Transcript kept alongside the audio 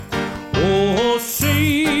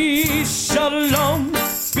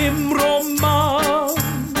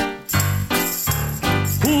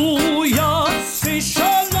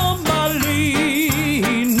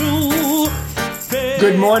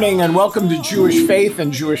morning and welcome to Jewish Faith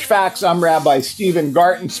and Jewish Facts. I'm Rabbi Stephen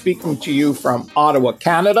Garten speaking to you from Ottawa,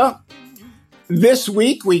 Canada. This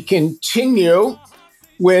week we continue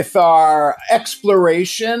with our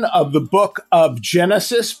exploration of the book of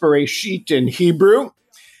Genesis, Bereshit in Hebrew,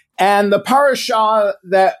 and the parashah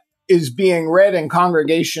that is being read in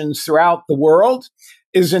congregations throughout the world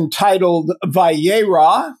is entitled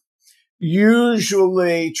Vayera,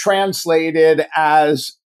 usually translated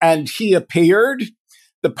as "and he appeared."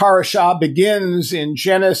 The parashah begins in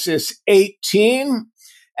Genesis 18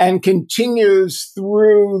 and continues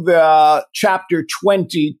through the chapter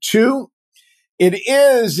 22. It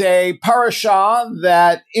is a parashah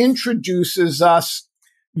that introduces us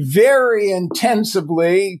very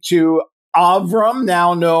intensively to Avram,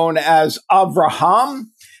 now known as Avraham,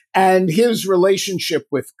 and his relationship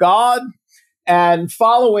with God. And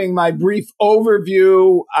following my brief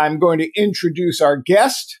overview, I'm going to introduce our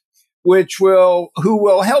guest, who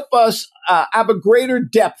will help us have a greater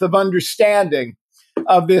depth of understanding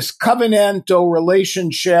of this covenantal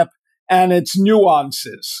relationship and its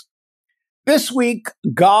nuances. This week,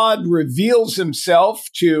 God reveals himself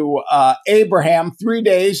to Abraham 3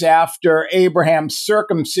 days after Abraham's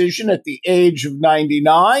circumcision at the age of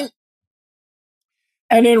 99.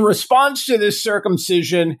 And in response to this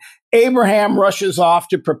circumcision, Abraham rushes off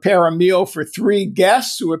to prepare a meal for 3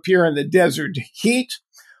 guests who appear in the desert heat.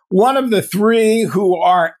 One of the 3, who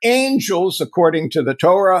are angels, according to the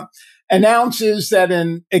Torah, announces that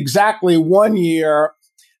in exactly 1 year,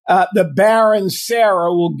 the barren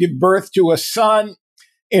Sarah will give birth to a son.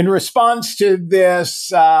 In response to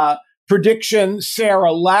this prediction,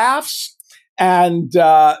 Sarah laughs, and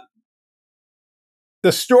the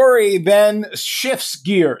story then shifts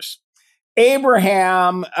gears.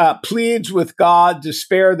 Abraham pleads with God to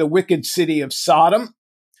spare the wicked city of Sodom.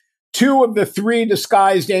 2 of the 3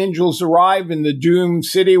 disguised angels arrive in the doomed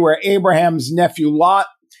city, where Abraham's nephew Lot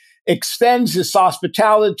extends his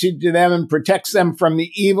hospitality to them and protects them from the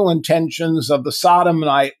evil intentions of the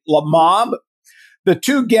Sodomite mob. The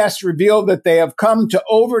 2 guests reveal that they have come to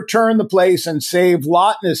overturn the place and save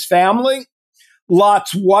Lot and his family.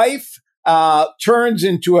 Lot's wife turns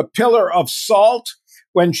into a pillar of salt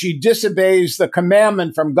when she disobeys the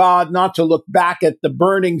commandment from God not to look back at the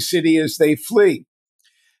burning city as they flee.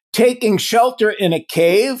 Taking shelter in a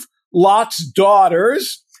cave, Lot's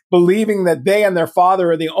daughters, believing that they and their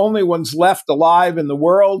father are the only ones left alive in the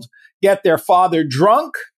world, get their father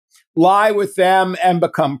drunk, lie with them, and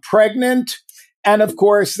become pregnant. And of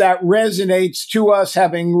course, that resonates to us,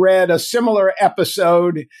 having read a similar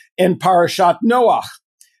episode in Parashat Noach.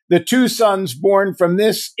 The 2 sons born from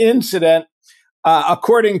this incident,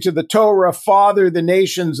 according to the Torah, father the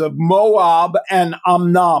nations of Moab and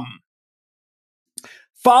Amnon.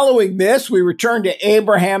 Following this, we return to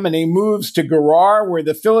Abraham, and he moves to Gerar, where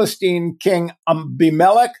the Philistine king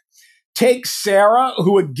Abimelech takes Sarah,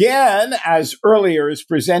 who again, as earlier, is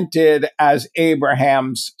presented as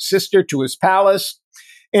Abraham's sister, to his palace.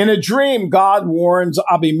 In a dream, God warns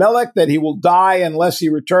Abimelech that he will die unless he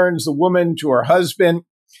returns the woman to her husband.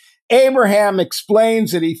 Abraham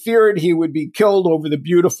explains that he feared he would be killed over the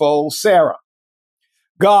beautiful Sarah.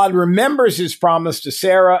 God remembers his promise to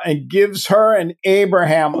Sarah and gives her and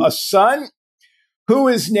Abraham a son who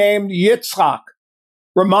is named Yitzchak,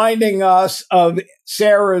 reminding us of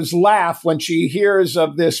Sarah's laugh when she hears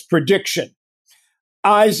of this prediction.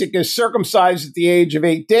 Isaac is circumcised at the age of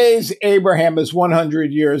 8 days. Abraham is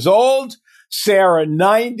 100 years old. Sarah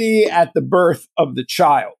 90 at the birth of the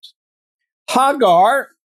child. Hagar,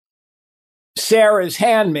 Sarah's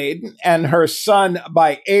handmaiden, and her son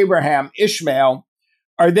by Abraham, Ishmael,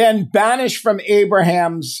 are then banished from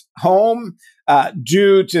Abraham's home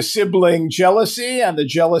due to sibling jealousy and the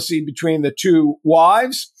jealousy between the 2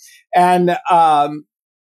 wives. And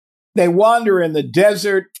they wander in the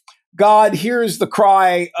desert. God hears the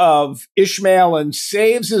cry of Ishmael and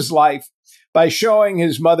saves his life by showing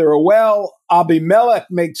his mother a well. Abimelech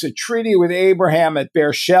makes a treaty with Abraham at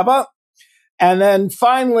Beersheba. And then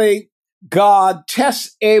finally, God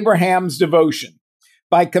tests Abraham's devotion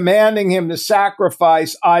by commanding him to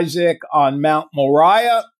sacrifice Isaac on Mount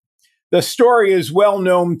Moriah. The story is well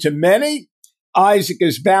known to many. Isaac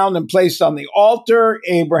is bound and placed on the altar.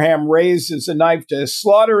 Abraham raises a knife to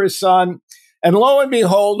slaughter his son. And lo and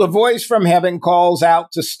behold, a voice from heaven calls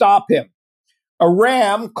out to stop him. A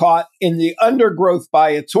ram caught in the undergrowth by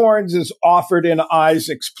its horns is offered in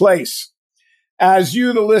Isaac's place. As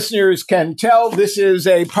you, the listeners, can tell, this is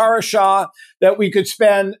a parashah that we could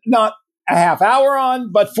spend not a half hour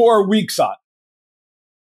on, but 4 weeks on.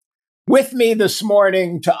 With me this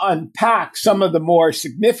morning to unpack some of the more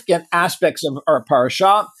significant aspects of our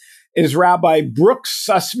parashah is Rabbi Brooks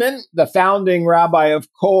Sussman, the founding rabbi of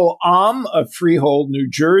Kol Am of Freehold, New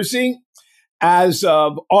Jersey. As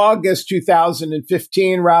of August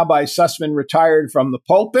 2015, Rabbi Sussman retired from the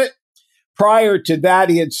pulpit. Prior to that,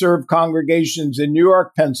 he had served congregations in New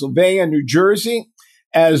York, Pennsylvania, New Jersey,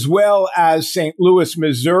 as well as St. Louis,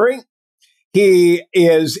 Missouri. He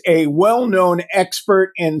is a well-known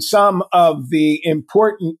expert in some of the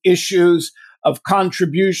important issues of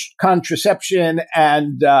contraception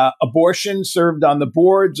and abortion, served on the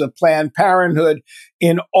boards of Planned Parenthood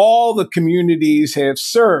in all the communities he has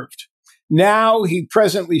served. Now he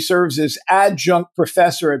presently serves as adjunct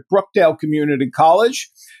professor at Brookdale Community College,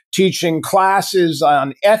 teaching classes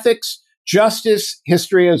on ethics, justice,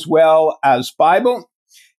 history, as well as Bible.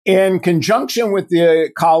 In conjunction with the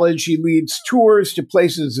college, he leads tours to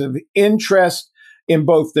places of interest in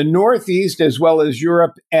both the Northeast as well as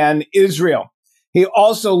Europe and Israel. He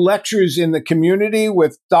also lectures in the community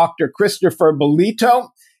with Dr. Christopher Bolito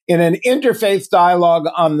in an interfaith dialogue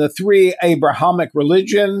on the three Abrahamic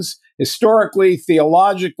religions, historically,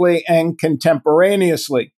 theologically, and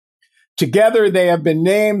contemporaneously. Together, they have been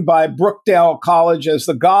named by Brookdale College as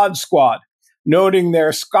the God Squad, noting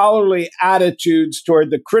their scholarly attitudes toward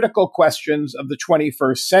the critical questions of the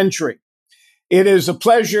 21st century. It is a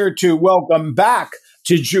pleasure to welcome back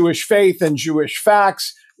to Jewish Faith and Jewish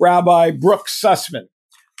Facts, Rabbi Brooks Sussman.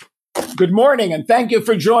 Good morning, and thank you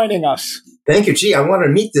for joining us. Thank you. Gee, I want to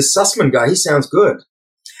meet this Sussman guy. He sounds good.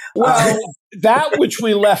 Well, that which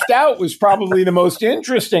we left out was probably the most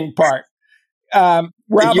interesting part. Rabbi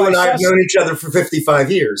you and I have known each other for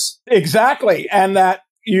 55 years. Exactly. And that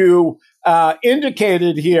you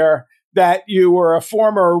indicated here that you were a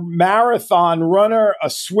former marathon runner, a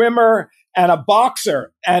swimmer, and a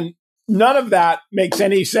boxer. And none of that makes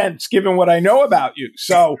any sense given what I know about you.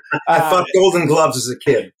 So I fought Golden Gloves as a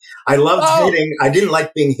kid. I loved hitting. I didn't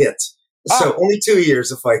like being hit. So only 2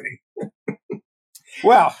 years of fighting.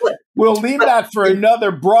 Well, we'll leave that for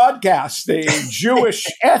another broadcast, the Jewish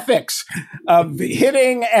ethics of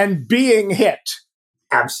hitting and being hit.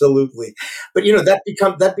 Absolutely. But,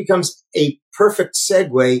 that becomes a perfect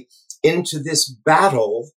segue into this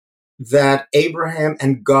battle that Abraham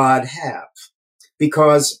and God have.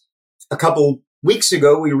 Because a couple weeks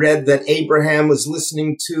ago, we read that Abraham was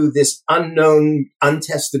listening to this unknown,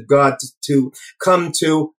 untested God to come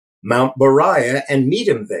to Mount Moriah and meet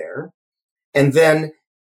him there. And then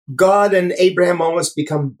God and Abraham almost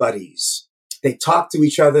become buddies. They talk to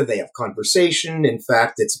each other. They have conversation. In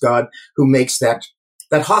fact, it's God who makes that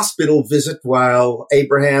hospital visit while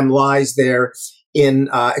Abraham lies there in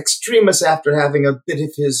extremis after having a bit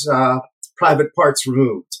of his private parts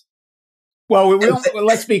removed. Well,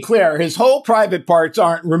 let's be clear. His whole private parts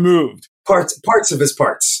aren't removed. Parts of his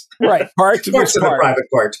parts. Right, parts of his the private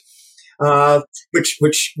part.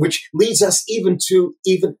 Which leads us even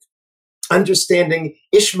understanding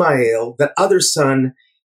Ishmael, that other son,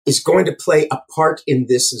 is going to play a part in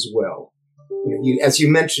this as well. As you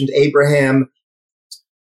mentioned, Abraham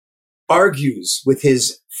argues with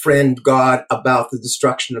his friend God about the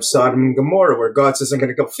destruction of Sodom and Gomorrah, where God says, I'm going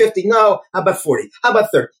to go 50. No, how about 40? How about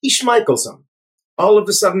 30? He schmeichels him. All of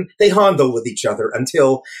a sudden, they handle with each other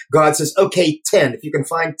until God says, okay, 10. If you can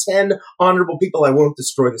find 10 honorable people, I won't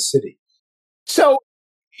destroy the city. So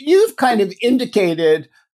you've kind of indicated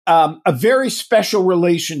a very special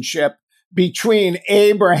relationship between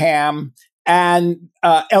Abraham and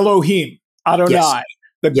Elohim, Adonai,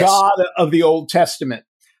 the God of the Old Testament.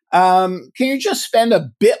 Can you just spend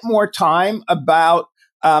a bit more time about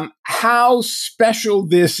how special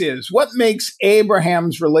this is? What makes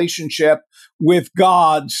Abraham's relationship with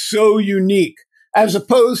God so unique, as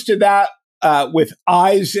opposed to that with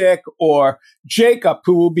Isaac or Jacob,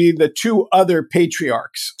 who will be the two other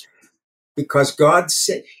patriarchs? Because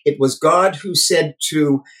it was God who said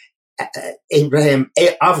to Avram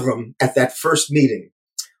at that first meeting,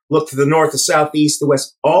 look to the north, the south, the east, the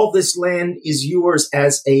west. All this land is yours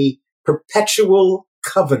as a perpetual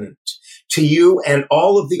covenant to you and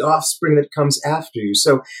all of the offspring that comes after you.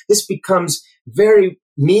 So this becomes very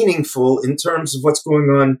meaningful in terms of what's going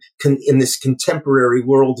on in this contemporary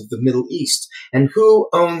world of the Middle East, and who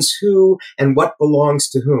owns who and what belongs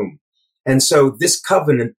to whom. And so this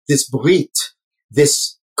covenant, this brit,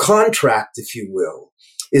 this contract, if you will,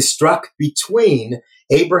 is struck between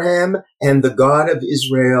Abraham and the God of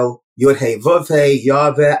Israel, Yod-Heh-Vov-Heh,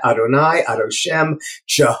 Yahweh, Adonai, Adoshem,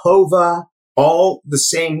 Jehovah, all the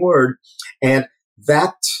same word. And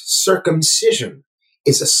that circumcision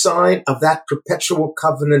is a sign of that perpetual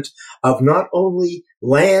covenant of not only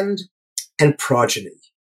land and progeny,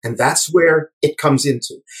 And that's where it comes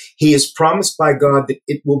into. He is promised by God that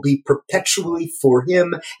it will be perpetually for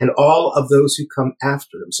him and all of those who come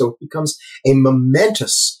after him. So it becomes a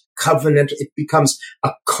momentous covenant. It becomes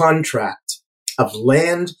a contract of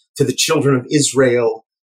land to the children of Israel,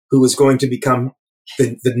 who is going to become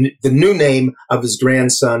the new name of his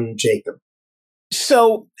grandson, Jacob.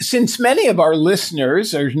 So, since many of our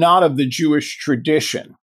listeners are not of the Jewish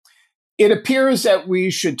tradition, it appears that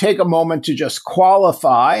we should take a moment to just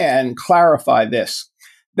qualify and clarify this,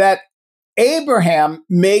 that Abraham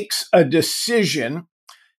makes a decision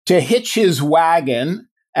to hitch his wagon,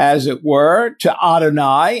 as it were, to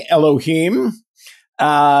Adonai, Elohim,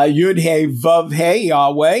 Yud-He, Vav-He,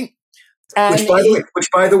 Yahweh. And which,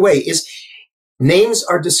 by the way, is names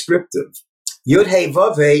are descriptive. Yud-He,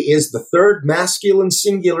 Vav-He is the third masculine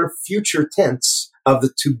singular future tense of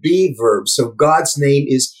the to be verb. So God's name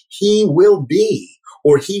is he will be,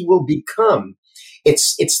 or he will become.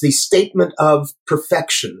 It's the statement of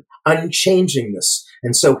perfection, unchangingness.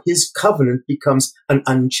 And so his covenant becomes an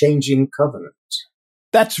unchanging covenant.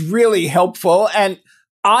 That's really helpful. And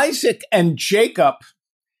Isaac and Jacob,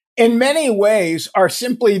 in many ways, are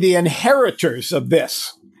simply the inheritors of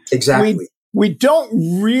this. Exactly. We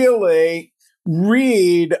don't really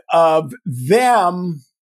read of them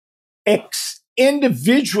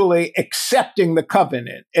individually accepting the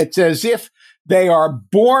covenant. It's as if they are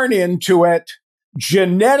born into it,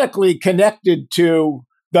 genetically connected to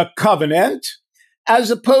the covenant,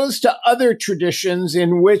 as opposed to other traditions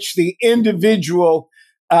in which the individual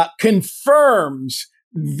confirms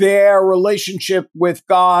their relationship with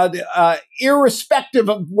God, irrespective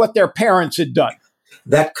of what their parents had done.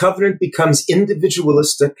 That covenant becomes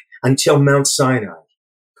individualistic until Mount Sinai,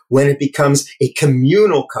 when it becomes a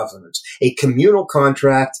communal covenant, a communal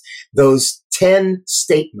contract. Those 10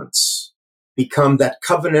 statements become that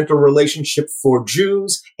covenantal relationship for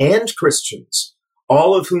Jews and Christians,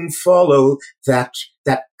 all of whom follow that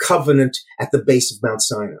covenant at the base of Mount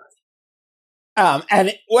Sinai.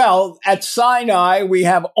 At Sinai, we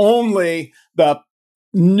have only the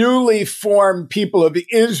newly formed people of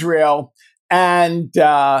Israel and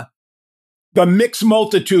the mixed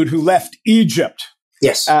multitude who left Egypt.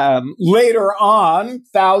 Yes. Later on,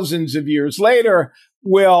 thousands of years later,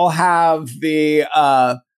 we'll have the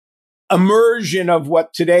immersion of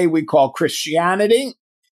what today we call Christianity,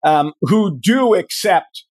 who do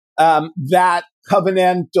accept that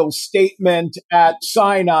covenantal statement at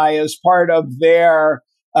Sinai as part of their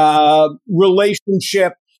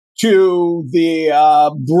relationship to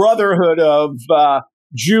the brotherhood of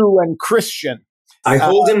Jew and Christian. I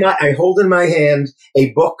hold in my hand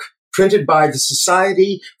a book printed by the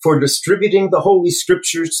Society for Distributing the Holy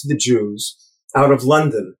Scriptures to the Jews out of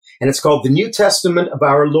London. And it's called The New Testament of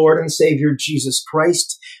Our Lord and Savior Jesus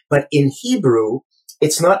Christ. But in Hebrew,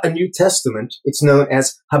 it's not a New Testament. It's known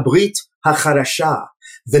as Habrit HaCharashah,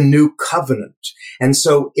 the New Covenant. And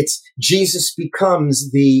so Jesus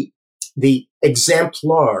becomes the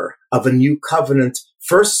exemplar of a new covenant,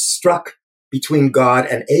 first struck between God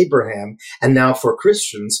and Abraham, and now for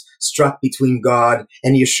Christians, struck between God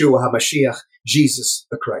and Yeshua HaMashiach, Jesus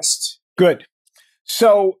the Christ. Good.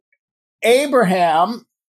 So Abraham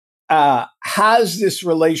has this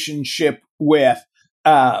relationship with,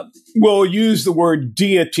 we'll use the word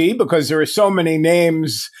deity because there are so many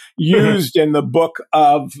names used in the book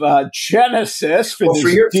of Genesis for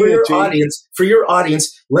your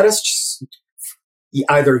audience, let us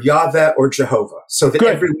either Yahweh or Jehovah, so that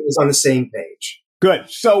everyone is on the same page. Good.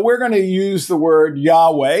 So we're going to use the word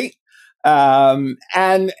Yahweh.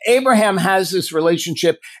 And Abraham has this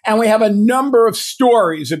relationship, and we have a number of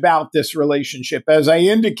stories about this relationship. As I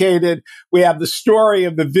indicated, we have the story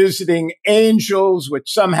of the visiting angels,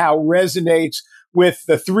 which somehow resonates with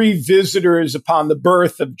the three visitors upon the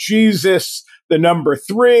birth of Jesus, the number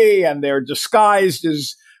 3, and they're disguised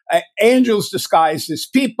as angels disguised as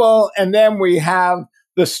people. And then we have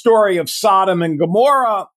the story of Sodom and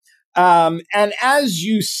Gomorrah. And as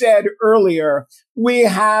you said earlier, we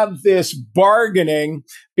have this bargaining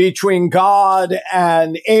between God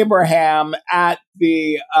and Abraham at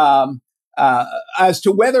the as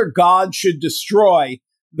to whether God should destroy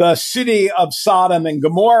the city of Sodom and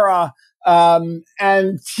Gomorrah.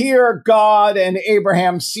 And here God and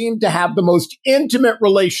Abraham seem to have the most intimate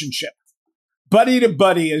relationship, buddy to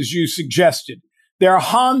buddy, as you suggested. They're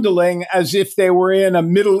handling as if they were in a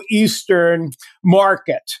Middle Eastern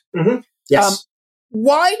market. Mm-hmm. Yes.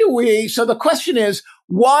 So the question is,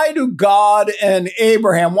 why do God and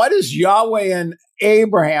Abraham, why does Yahweh and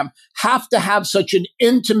Abraham have to have such an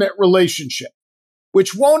intimate relationship,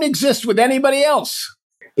 which won't exist with anybody else?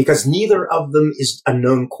 Because neither of them is a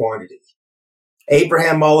known quantity.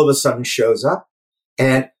 Abraham all of a sudden shows up,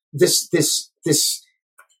 and this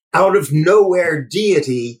out of nowhere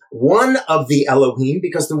deity, one of the Elohim,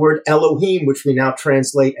 because the word Elohim, which we now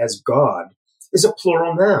translate as God, is a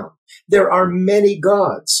plural noun. There are many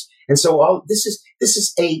gods. And so this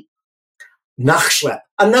is a nachschlep,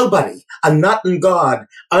 a nobody, a nothing God,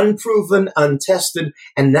 unproven, untested,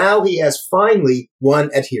 and now he has finally one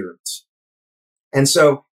adherent. And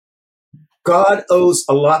so God owes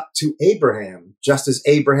a lot to Abraham, just as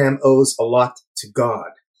Abraham owes a lot to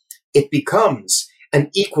God. It becomes an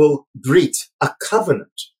equal brit, a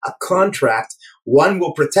covenant, a contract. One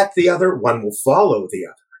will protect the other, one will follow the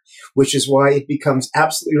other, which is why it becomes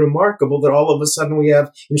absolutely remarkable that all of a sudden we have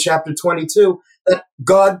in chapter 22 that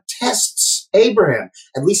God tests Abraham.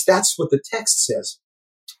 At least that's what the text says.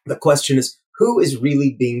 The question is, who is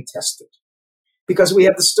really being tested? Because we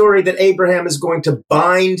have the story that Abraham is going to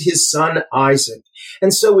bind his son Isaac.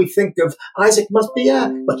 And so we think of Isaac must be,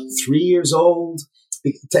 3 years old,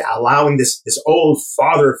 allowing this old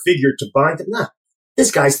father figure to bind him. No, this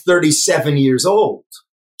guy's 37 years old.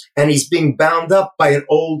 And he's being bound up by an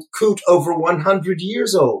old coot over 100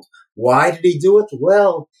 years old. Why did he do it?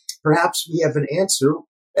 Well, perhaps we have an answer,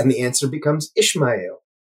 and the answer becomes Ishmael.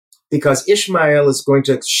 Because Ishmael is going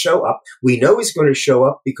to show up. We know he's going to show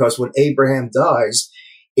up because when Abraham dies,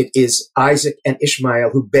 it is Isaac and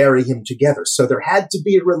Ishmael who bury him together. So there had to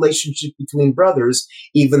be a relationship between brothers,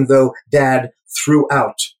 even though Dad threw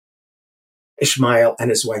out Ishmael and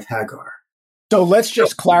his wife Hagar. So let's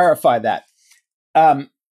just clarify that.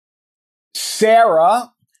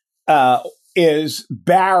 Sarah is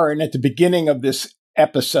barren at the beginning of this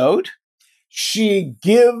episode. She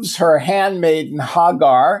gives her handmaiden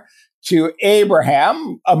Hagar to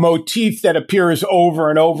Abraham, a motif that appears over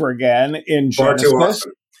and over again in Genesis.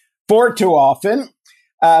 Far too often.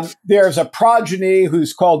 There's a progeny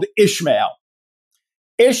who's called Ishmael.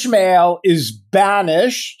 Ishmael is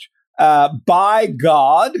banished by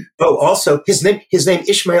God. Oh, also his name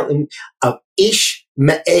Ishmael,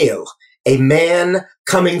 Ishmael, a man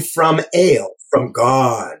coming from El, from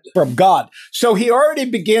God. From God. So he already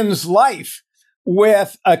begins life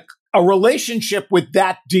with a relationship with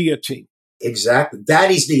that deity. Exactly.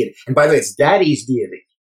 Daddy's deity. And by the way, it's Daddy's deity.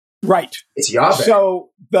 Right. It's Yahweh.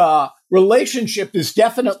 So the relationship is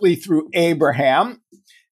definitely through Abraham,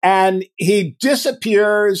 and he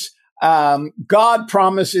disappears. God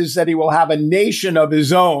promises that he will have a nation of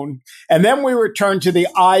his own. And then we return to the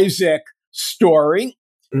Isaac story.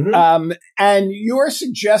 Mm-hmm. And you're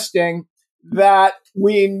suggesting that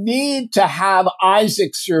we need to have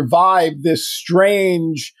Isaac survive this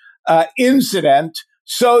strange incident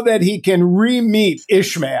so that he can re-meet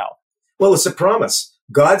Ishmael. Well, it's a promise.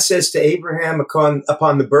 God says to Abraham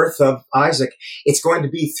upon the birth of Isaac, it's going to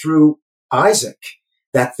be through Isaac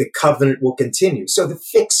that the covenant will continue. So the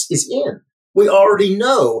fix is in. We already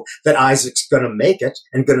know that Isaac's going to make it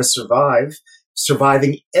and going to survive,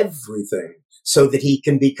 surviving everything so that he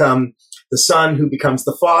can become the son who becomes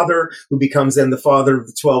the father, who becomes then the father of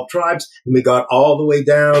the 12 tribes. And we got all the way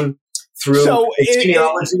down through the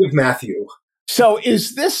genealogy of Matthew. So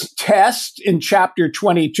is this test in chapter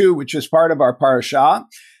 22, which is part of our parashah,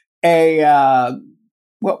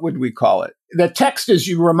 what would we call it? The text, as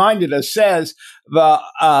you reminded us, says the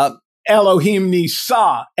Elohim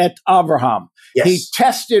Nisa et Avraham. Yes. He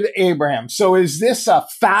tested Abraham. So is this a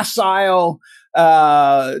facile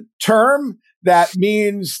term that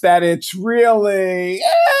means that it's really,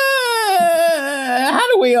 how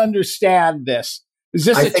do we understand this? Is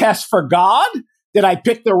this a test for God? Did I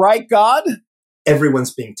pick the right God?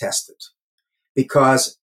 Everyone's being tested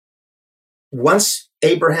because once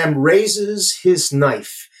Abraham raises his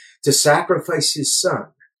knife to sacrifice his son,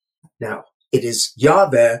 now it is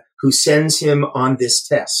Yahweh who sends him on this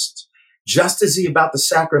test. Just as he about to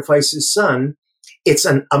sacrifice his son, it's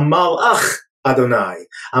a malach Adonai,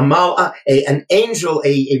 an angel,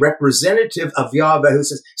 a representative of Yahweh who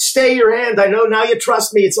says, stay your hand. I know now you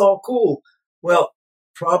trust me. It's all cool. Well,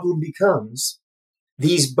 problem becomes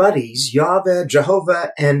these buddies, Yahweh,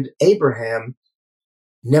 Jehovah, and Abraham,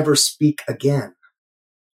 never speak again.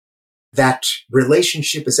 That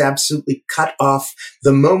relationship is absolutely cut off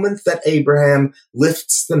the moment that Abraham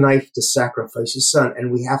lifts the knife to sacrifice his son.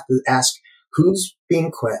 And we have to ask, who's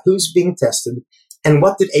being tested? And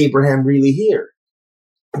what did Abraham really hear?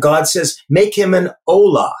 God says, make him an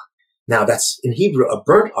olah. Now that's in Hebrew, a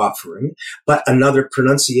burnt offering, but another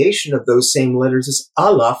pronunciation of those same letters is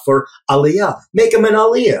Allah for aliyah. Make him an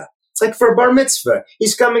aliyah. It's like for a bar mitzvah.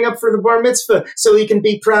 He's coming up for the bar mitzvah so he can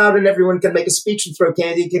be proud and everyone can make a speech and throw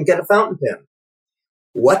candy, he can get a fountain pen.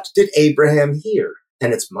 What did Abraham hear?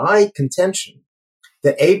 And it's my contention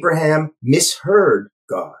that Abraham misheard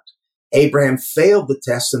God. Abraham failed the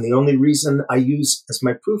test, and the only reason I use as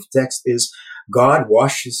my proof text is God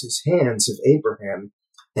washes his hands of Abraham,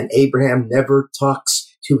 and Abraham never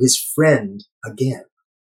talks to his friend again.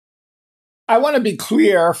 I want to be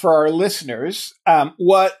clear for our listeners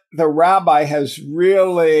what the rabbi has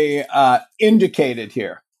really indicated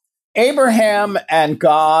here. Abraham and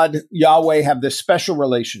God, Yahweh, have this special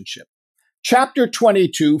relationship. Chapter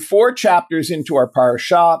 22, 4 chapters into our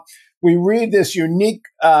parashah, we read this unique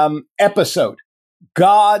episode.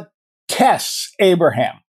 God tests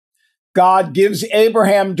Abraham. God gives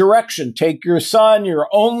Abraham direction. Take your son, your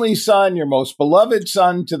only son, your most beloved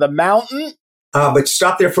son, to the mountain. But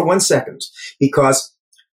stop there for 1 second, because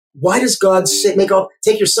why does God say,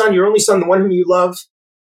 take your son, your only son, the one whom you love?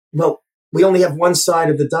 Well, we only have one side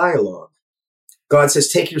of the dialogue. God says,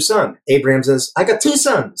 take your son. Abraham says, I got 2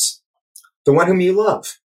 sons, the one whom you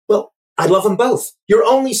love. Well, I love them both. Your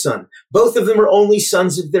only son. Both of them are only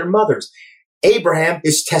sons of their mothers. Abraham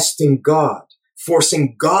is testing God,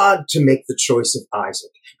 forcing God to make the choice of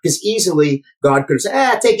Isaac. Because easily God could have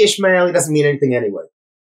said, take Ishmael. He doesn't mean anything anyway.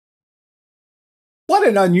 What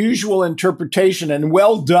an unusual interpretation, and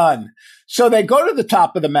well done. So they go to the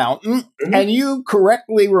top of the mountain, and you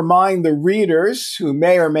correctly remind the readers who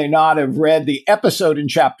may or may not have read the episode in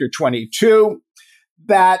chapter 22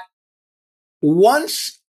 that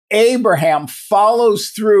once Abraham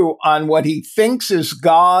follows through on what he thinks is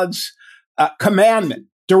God's commandment,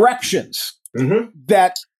 directions,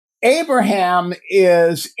 that Abraham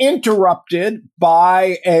is interrupted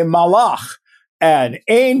by a malach, an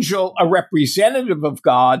angel, a representative of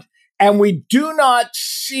God, and we do not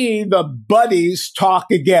see the buddies talk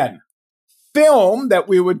again. Film that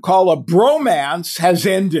we would call a bromance has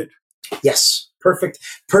ended. Yes, perfect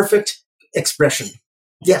expression.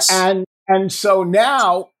 Yes. And so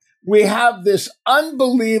now we have this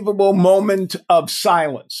unbelievable moment of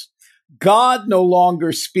silence. God no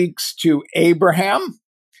longer speaks to Abraham.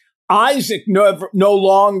 Isaac no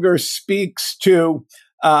longer speaks to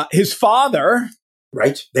his father.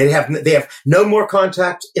 Right. They have no more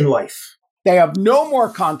contact in life. They have no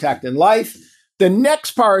more contact in life. The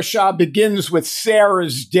next parashah begins with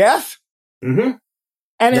Sarah's death. Mm-hmm.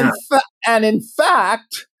 And in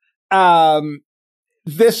fact,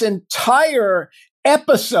 this entire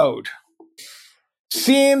episode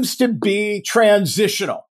seems to be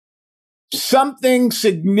transitional. Something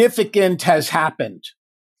significant has happened.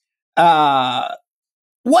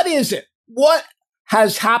 What is it? What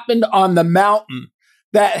has happened on the mountain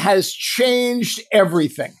that has changed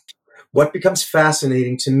everything? What becomes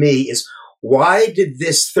fascinating to me is, why did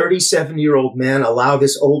this 37-year-old man allow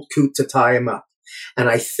this old coot to tie him up? And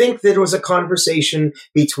I think there was a conversation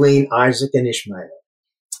between Isaac and Ishmael.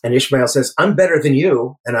 And Ishmael says, I'm better than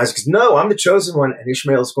you. And Isaac says, no, I'm the chosen one. And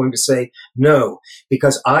Ishmael is going to say, no,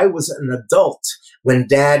 because I was an adult when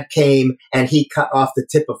Dad came and he cut off the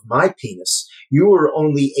tip of my penis. You were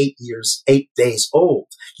only 8 days old.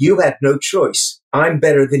 You had no choice. I'm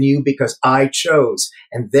better than you because I chose.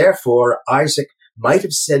 And therefore, Isaac might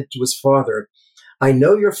have said to his father, I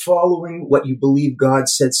know you're following what you believe God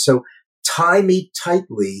said, so tie me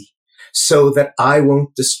tightly so that I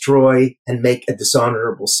won't destroy and make a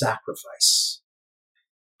dishonorable sacrifice.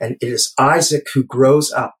 And it is Isaac who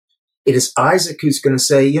grows up. It is Isaac who's going to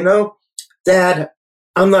say, Dad,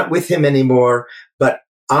 I'm not with him anymore, but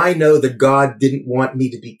I know that God didn't want me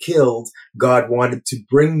to be killed. God wanted to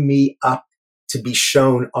bring me up to be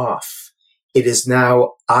shown off. It is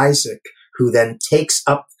now Isaac who then takes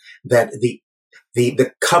up that the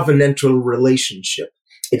covenantal relationship.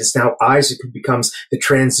 It is now Isaac who becomes the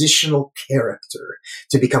transitional character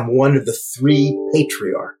to become one of the 3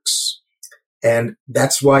 patriarchs. And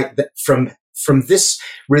that's why from this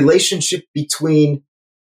relationship between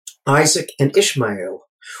Isaac and Ishmael,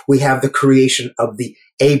 we have the creation of the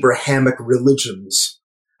Abrahamic religions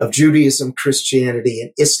of Judaism, Christianity,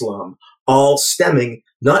 and Islam, all stemming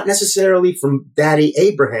not necessarily from Daddy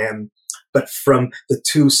Abraham, but from the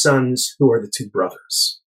 2 sons who are the 2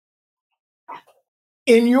 brothers.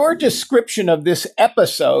 In your description of this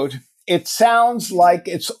episode, it sounds like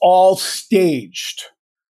it's all staged.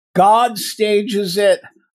 God stages it,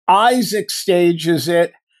 Isaac stages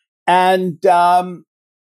it, and this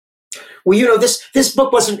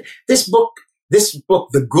book,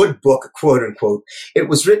 the good book, quote unquote, it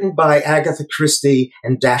was written by Agatha Christie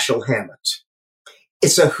and Dashiell Hammett.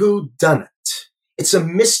 It's a whodunit. It's a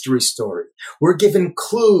mystery story. We're given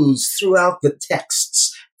clues throughout the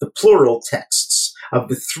texts, the plural texts of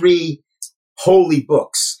the 3 holy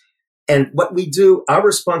books. And what we do, our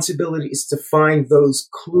responsibility is to find those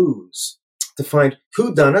clues, to find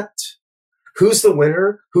who done it, Who's the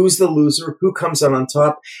winner? Who's the loser? Who comes out on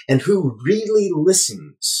top? And who really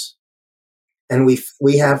listens? And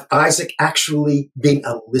we have Isaac actually being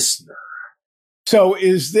a listener. So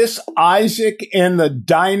is this Isaac in the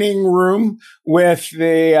dining room with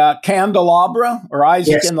the candelabra, or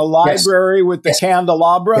Isaac in the library with the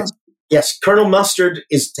candelabra? Yes. Colonel Mustard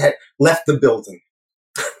left the building.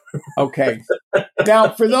 Okay. Now,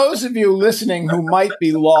 for those of you listening who might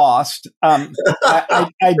be lost, there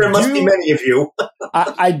must be many of you.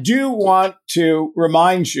 I do want to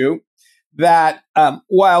remind you that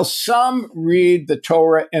while some read the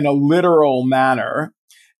Torah in a literal manner,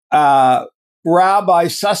 Rabbi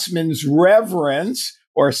Sussman's reverence,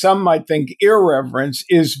 or some might think irreverence,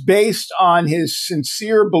 is based on his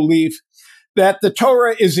sincere belief that the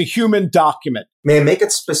Torah is a human document. May I make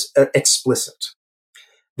it explicit?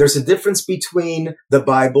 There's a difference between the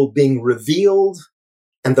Bible being revealed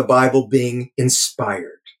and the Bible being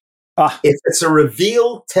inspired. If it's a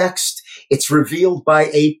revealed text, it's revealed by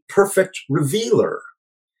a perfect revealer.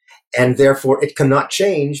 And therefore, it cannot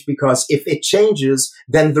change, because if it changes,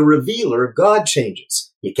 then the revealer, God,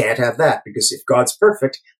 changes. You can't have that, because if God's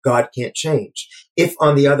perfect, God can't change. If,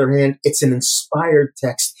 on the other hand, it's an inspired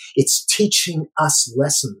text, it's teaching us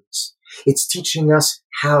lessons. It's teaching us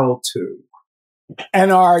how to.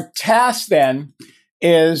 And our task then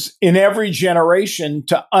is, in every generation,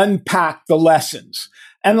 to unpack the lessons.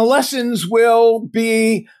 And the lessons will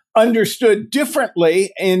be understood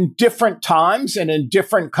differently in different times and in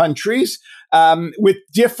different countries, with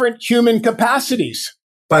different human capacities.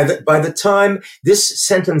 By the time this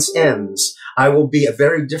sentence ends, I will be a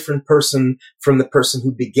very different person from the person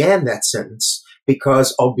who began that sentence,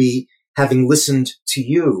 because I'll be having listened to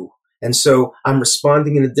you. And so I'm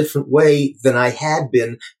responding in a different way than I had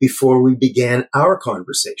been before we began our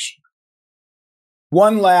conversation.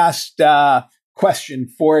 One last question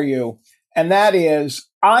for you, and that is,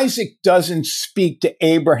 Isaac doesn't speak to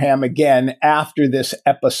Abraham again after this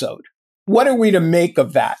episode. What are we to make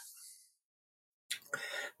of that?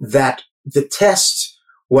 That the test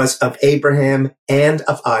was of Abraham and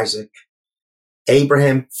of Isaac.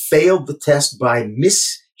 Abraham failed the test by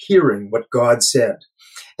mishearing what God said.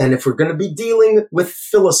 And if we're going to be dealing with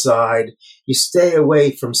filicide, you stay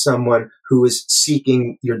away from someone who is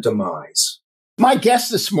seeking your demise. My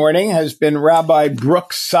guest this morning has been Rabbi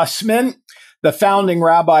Brooks Sussman, the founding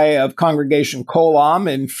rabbi of Congregation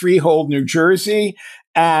Kolam in Freehold, New Jersey,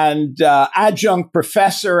 and adjunct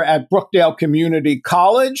professor at Brookdale Community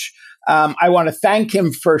College. I want to thank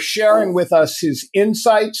him for sharing with us his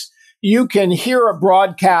insights. You can hear a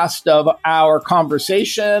broadcast of our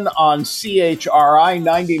conversation on CHRI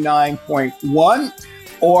 99.1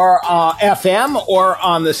 or FM, or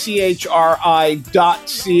on the chri.ca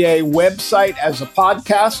website as a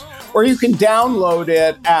podcast, or you can download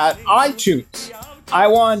it at iTunes. I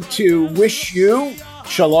want to wish you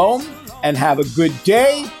shalom and have a good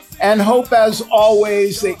day, and hope, as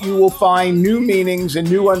always, that you will find new meanings and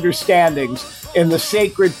new understandings in the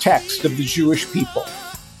sacred text of the Jewish people.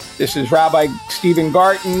 This is Rabbi Stephen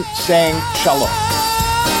Garten saying shalom.